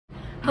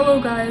Hello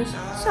guys,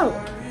 so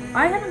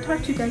I haven't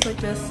talked to you guys like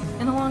this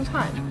in a long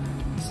time,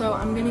 so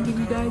I'm gonna give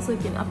you guys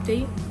like an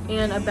update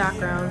and a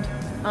background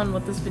on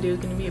what this video is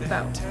gonna be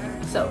about.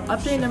 So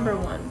update number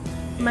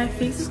 1, my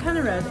face is kind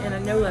of red and I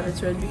know that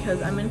it's red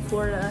because I'm in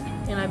Florida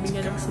and I've been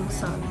getting some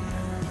sun.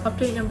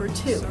 Update number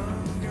 2,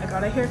 I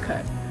got a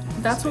haircut.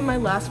 That's what my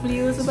last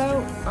video was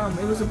about.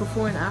 It was a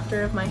before and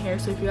after of my hair,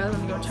 so if you guys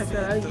want to go check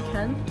that out, you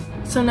can.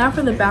 So now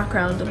for the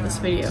background of this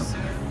video.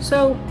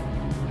 So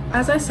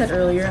as I said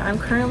earlier, I'm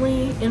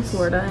currently in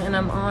Florida and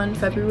I'm on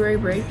February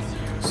break,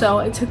 so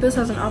I took this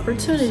as an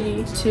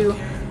opportunity to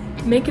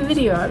make a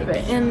video out of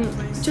it and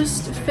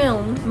just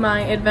film my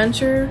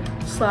adventure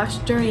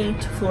 / journey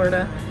to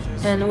Florida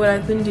and what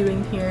I've been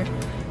doing here.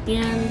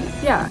 And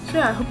yeah, so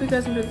I hope you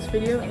guys enjoyed this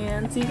video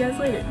and see you guys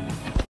later.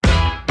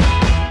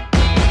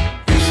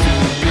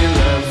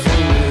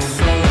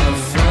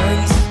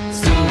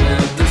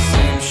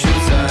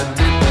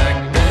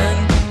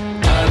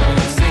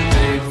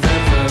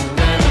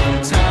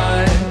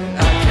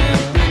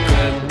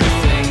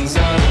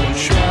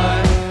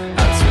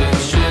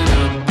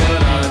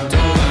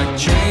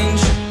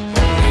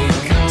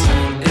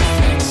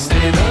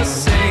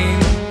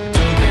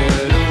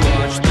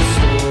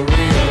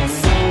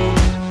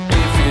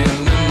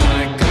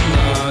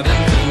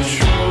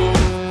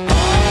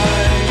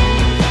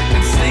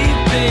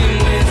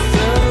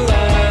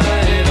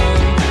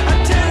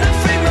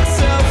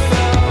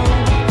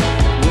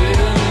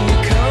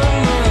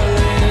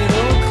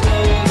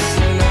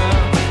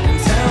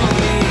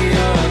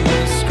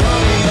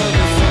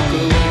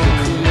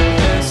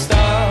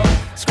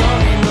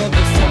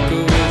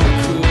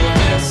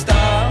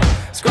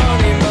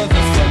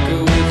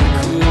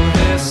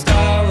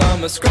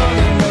 I'm a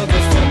scrawny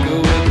motherfucker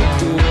with a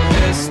cool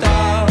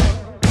hairstyle.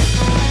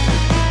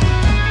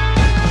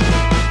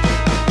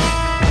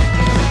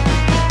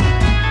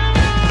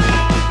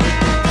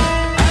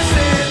 I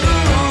say the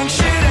wrong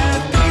shit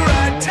at the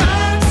right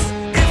times.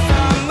 If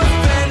I'm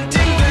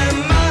offending them,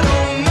 I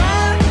don't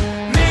mind.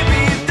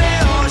 Maybe they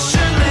all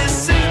should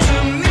listen to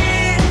me.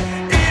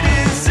 It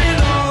isn't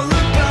all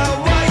about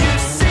what you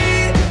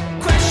see.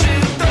 Question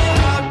though,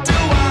 how do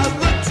I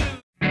look to?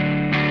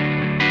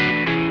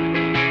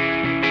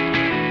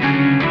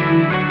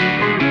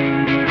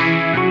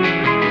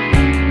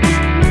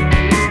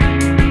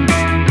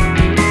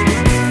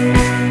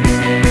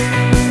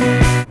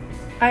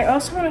 I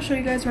also want to show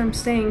you guys where I'm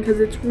staying because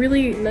it's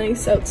really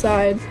nice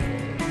outside.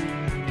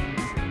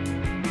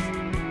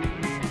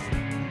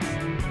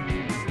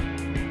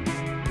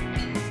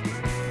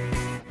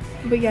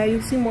 But yeah,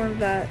 you'll see more of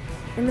that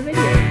in the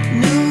video.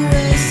 New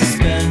ways to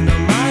spend all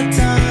my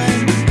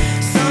time.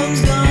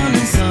 Some's gone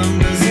and some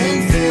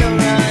doesn't feel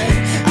right.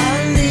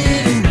 I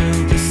need a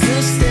new place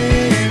to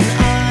stay and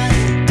I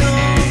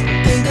don't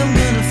think I'm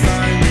gonna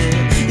find it.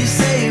 You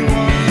say you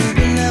want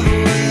but never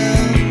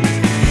will.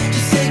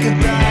 Just say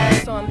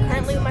goodbye. So I'm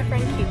currently with my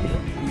friend Keely,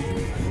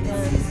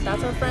 and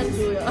that's our friend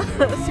Julia.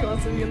 She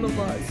wants to be in the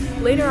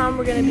vlog. Later on,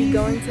 we're gonna be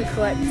going to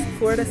collect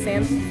Florida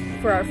sand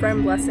for our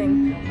friend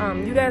Blessing.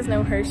 You guys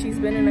know her. She's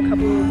been in a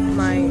couple of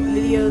my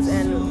videos,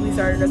 and we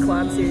started a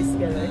collab series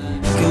together.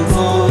 Back and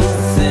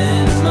forth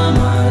in my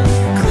mind.